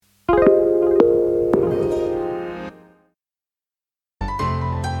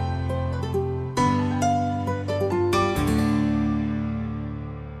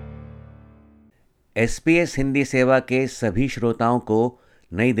SPS Hindi सेवा के सभी श्रोताओं को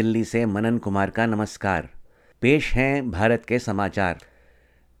नई दिल्ली से मनन कुमार का नमस्कार। पेश हैं भारत के समाचार।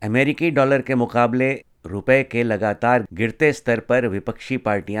 अमेरिकी डॉलर के मुकाबले रुपए के लगातार गिरते स्तर पर विपक्षी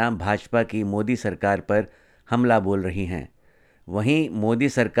पार्टियां भाजपा की मोदी सरकार पर हमला बोल रही हैं। वहीं मोदी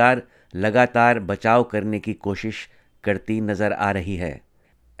सरकार लगातार बचाव करने की कोशिश करती नजर आ रही है।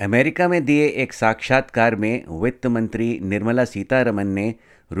 अमेरिका में दिए एक साक्षात्कार में वित्त मंत्री निर्मला सीतारमण ने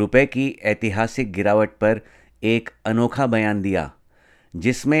रुपए की ऐतिहासिक गिरावट पर एक अनोखा बयान दिया,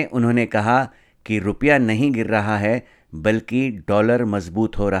 जिसमें उन्होंने कहा कि रुपया नहीं गिर रहा है बल्कि डॉलर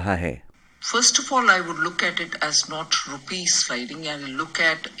मजबूत हो रहा है। First of all, I would look at it as not rupee sliding, I will look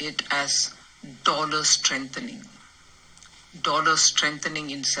at it as dollar strengthening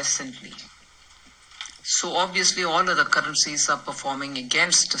incessantly. So obviously all other currencies are performing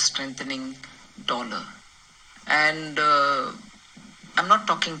against a strengthening dollar. And I'm not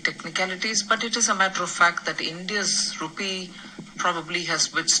talking technicalities, but it is a matter of fact that India's rupee probably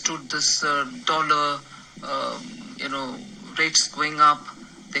has withstood this dollar, rates going up,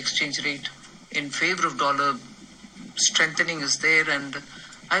 the exchange rate in favor of dollar strengthening is there, and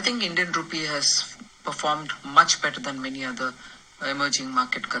I think Indian rupee has performed much better than many other emerging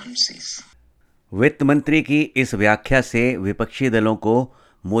market currencies. वित्त मंत्री की इस व्याख्या से विपक्षी दलों को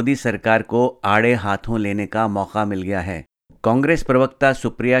मोदी सरकार को आड़े हाथों लेने का मौका मिल गया है। कांग्रेस प्रवक्ता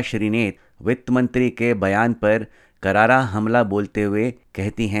सुप्रिया श्रीनेत वित्त मंत्री के बयान पर करारा हमला बोलते हुए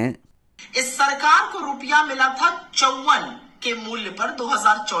कहती हैं, इस सरकार को रुपया मिला था 54 के मूल्य पर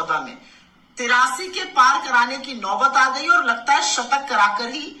 2014 में, 83 के पार कराने की नौबत आ गई और लगता है शतक कराकर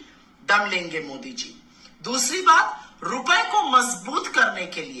ही दम लेंगे मोदी जी। दूसरी बात, रुपए को मजबूत करने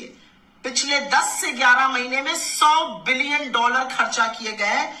के लिए पिछले 10 से 11 महीने में $100 बिलियन खर्चा किए गए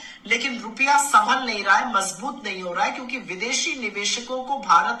हैं, लेकिन रुपया संभल नहीं रहा है, मजबूत नहीं हो रहा है, क्योंकि विदेशी निवेशकों को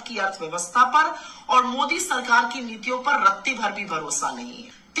भारत की अर्थव्यवस्था पर और मोदी सरकार की नीतियों पर रत्ती भर भी भरोसा नहीं है।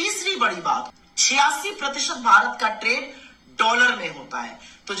 तीसरी बड़ी बात, 86% भारत का ट्रेड डॉलर में होता है,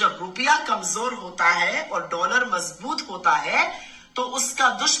 तो जब रुपया कमजोर होता है और डॉलर मजबूत होता है तो उसका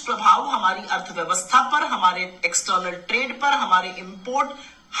दुष्प्रभाव हमारी अर्थव्यवस्था पर, हमारे एक्सटर्नल ट्रेड पर, हमारे इंपोर्ट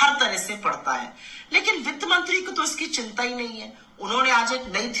हर तरह से पड़ता है। लेकिन वित्त मंत्री को तो इसकी चिंता ही नहीं है। उन्होंने आज एक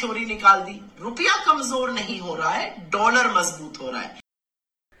नई थ्योरी निकाल दी, रुपया कमजोर नहीं हो रहा है, डॉलर मजबूत हो रहा है।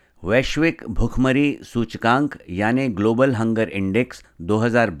 वैश्विक भुखमरी सूचकांक यानी ग्लोबल हंगर इंडेक्स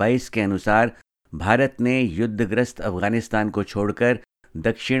 2022 के अनुसार भारत ने युद्धग्रस्त अफगानिस्तान को छोड़कर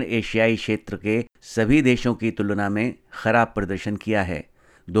दक्षिण एशियाई क्षेत्र के सभी देशों की तुलना में खराब प्रदर्शन किया है।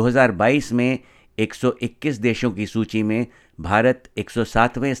 2022 में 121 देशों की सूची में भारत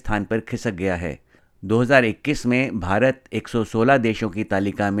 107वें स्थान पर खिसक गया है। 2021 में भारत 116 देशों की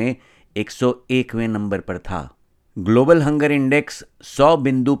तालिका में 101वें नंबर पर था। ग्लोबल हंगर इंडेक्स 100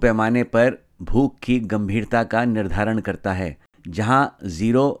 बिंदु पैमाने पर भूख की गंभीरता का निर्धारण करता है, जहां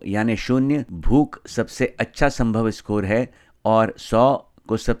 0 यानी शून्य भूख सबसे अच्छा संभव स्कोर है और 100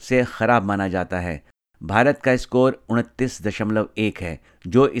 को सबसे खराब माना जाता है। भारत का स्कोर 29.1 है,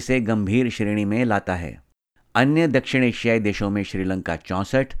 जो इसे गंभीर श्रेणी में लाता है। अन्य दक्षिण एशियाई देशों में श्रीलंका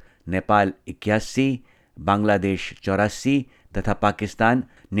 64, नेपाल 81, बांग्लादेश 84 तथा पाकिस्तान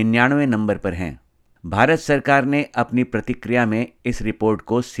 99 नंबर पर हैं। भारत सरकार ने अपनी प्रतिक्रिया में इस रिपोर्ट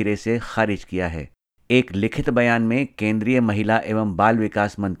को सिरे से खारिज किया है। एक लिखित बयान में केंद्रीय महिला एवं बाल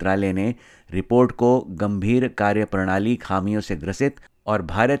विकास मंत्रालय ने रिपोर्ट को गंभीर कार्यप्रणाली खामियों से ग्रसित और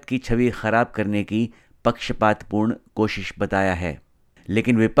भारत की छवि खराब करने की पक्षपातपूर्ण कोशिश बताया है।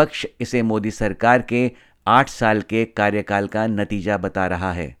 लेकिन विपक्ष इसे मोदी सरकार के 8 साल के कार्यकाल का नतीजा बता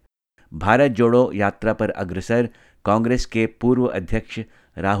रहा है। भारत जोड़ो यात्रा पर अग्रसर कांग्रेस के पूर्व अध्यक्ष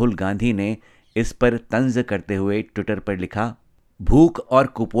राहुल गांधी ने इस पर तंज करते हुए ट्विटर पर लिखा, भूख और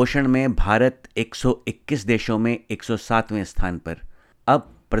कुपोषण में भारत 121 देशों में 107वें स्थान पर।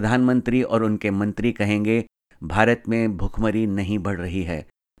 अब प्रधानमंत्री और उनके मंत्री कहेंगे भारत में भूखमरी नहीं बढ़ रही है,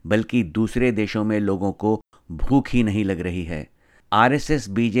 बल्कि दूसरे देशों में लोगों को भूख ही नहीं लग रही है। आरएसएस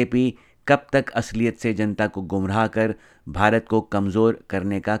बीजेपी कब तक असलियत से जनता को गुमराह कर भारत को कमज़ोर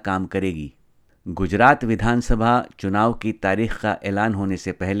करने का काम करेगी? गुजरात विधानसभा चुनाव की तारीख का ऐलान होने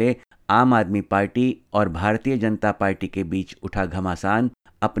से पहले आम आदमी पार्टी और भारतीय जनता पार्टी के बीच उठा घमासान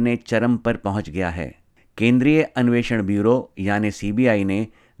अपने चरम पर पहुंच गया है। केंद्रीय अन्वेषण ब्यूरो यानी सीबीआई ने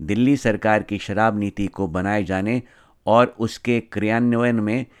दिल्ली सरकार की शराब नीति को बनाए जाने और उसके क्रियान्वयन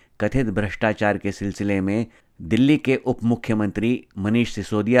में कथित भ्रष्टाचार के सिलसिले में दिल्ली के उप मुख्यमंत्री मनीष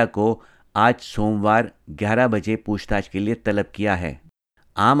सिसोदिया को आज सोमवार 11 बजे पूछताछ के लिए तलब किया है।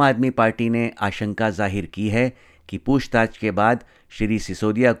 आम आदमी पार्टी ने आशंका जाहिर की है कि पूछताछ के बाद श्री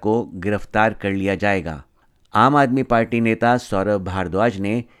सिसोदिया को गिरफ्तार कर लिया जाएगा। आम आदमी पार्टी नेता सौरभ भारद्वाज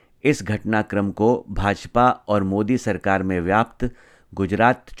ने इस घटनाक्रम को भाजपा और मोदी सरकार में व्याप्त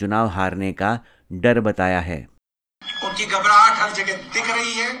गुजरात चुनाव हारने का डर बताया है। उनकी घबराहट हर जगह दिख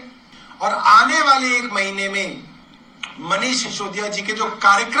रही है और आने वाले एक महीने में मनीष सिसोदिया जी के जो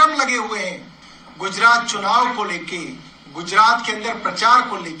कार्यक्रम लगे हुए हैं गुजरात चुनाव को लेके, गुजरात के अंदर प्रचार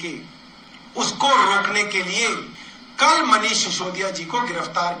को लेके, उसको रोकने के लिए कल मनीष सिसोदिया जी को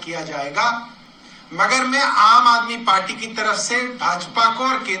गिरफ्तार किया जाएगा। मगर मैं आम आदमी पार्टी की तरफ से भाजपा को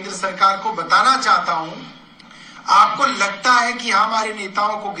और केंद्र सरकार को बताना चाहता हूं, आपको लगता है कि हमारे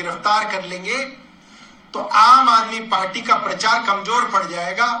नेताओं को गिरफ्तार कर लेंगे तो आम आदमी पार्टी का प्रचार कमजोर पड़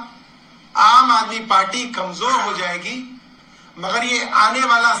जाएगा, आम आदमी पार्टी कमजोर हो जाएगी। मगर ये आने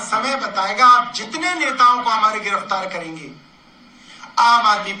वाला समय बताएगा, आप जितने नेताओं को हमारे गिरफ्तार करेंगे, आम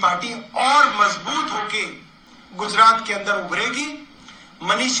आदमी पार्टी और मजबूत होके गुजरात के अंदर उभरेगी।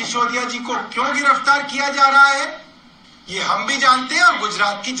 मनीष सिसोदिया जी को क्यों गिरफ्तार किया जा रहा है, ये हम भी जानते हैं और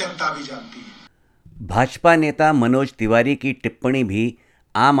गुजरात की जनता भी जानती है। भाजपा नेता मनोज तिवारी की टिप्पणी भी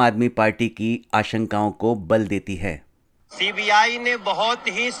आम आदमी पार्टी की आशंकाओं को बल देती है। सीबीआई ने बहुत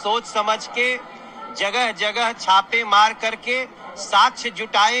ही सोच समझ के जगह जगह छापे मार करके साक्ष्य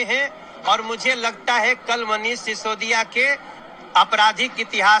जुटाए हैं और मुझे लगता है कल मनीष सिसोदिया के आपराधिक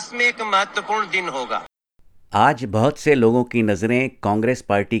इतिहास में एक महत्वपूर्ण दिन होगा। आज बहुत से लोगों की नज़रें कांग्रेस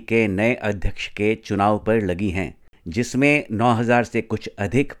पार्टी के नए अध्यक्ष के चुनाव पर लगी हैं, जिसमें 9,000 से कुछ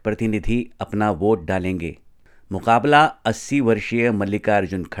अधिक प्रतिनिधि अपना वोट डालेंगे। मुकाबला 80 वर्षीय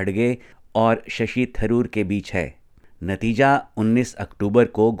मल्लिकार्जुन खड़गे और शशि थरूर के बीच है। नतीजा 19 अक्टूबर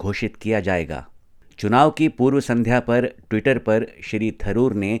को घोषित किया जाएगा। चुनाव की पूर्व संध्या पर ट्विटर पर श्री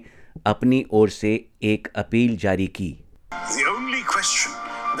थरूर ने अपनी ओर से एक अपील जारी की। The only question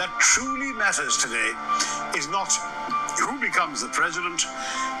that truly matters today is not who becomes the president,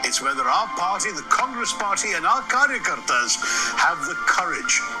 it's whether our party, the Congress Party, and our Karyakartas have the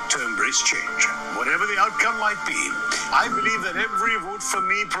courage to embrace change. Whatever the outcome might be, I believe that every vote for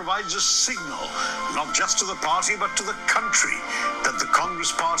me provides a signal, not just to the party but to the country, that the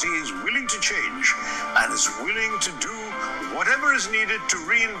Congress Party is willing to change and is willing to do whatever is needed to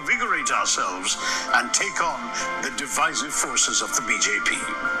reinvigorate ourselves and take on the divisive forces of the BJP.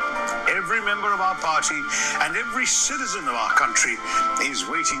 Every member of our party and every citizen of our country is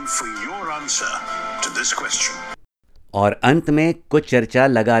waiting for your answer to this question. और अंत में कुछ चर्चा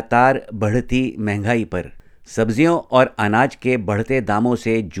लगातार बढ़ती महंगाई पर। सब्जियों और अनाज के बढ़ते दामों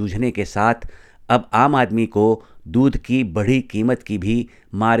से जूझने के साथ अब आम आदमी को दूध की बढ़ी कीमत की भी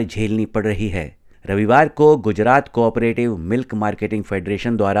मार झेलनी पड़ रही है। रविवार को Gujarat cooperative milk marketing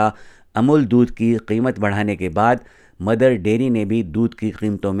federation द्वारा अमूल दूध की कीमत बढ़ाने के बाद मदर डेयरी ने भी दूध की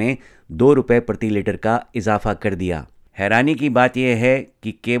कीमतों में 2 रुपये प्रति लीटर का इजाफा कर दिया। हैरानी की बात यह है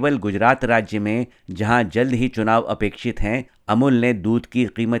कि केवल गुजरात राज्य में, जहां जल्द ही चुनाव अपेक्षित हैं, अमूल ने दूध की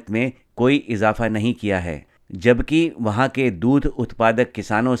कीमत में कोई इजाफा नहीं किया है, जबकि वहां के दूध उत्पादक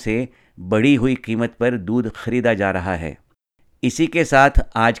किसानों से बढ़ी हुई कीमत पर दूध खरीदा जा रहा है। इसी के साथ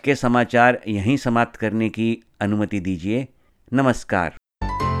आज के समाचार यहीं समाप्त करने की अनुमति दीजिए। नमस्कार।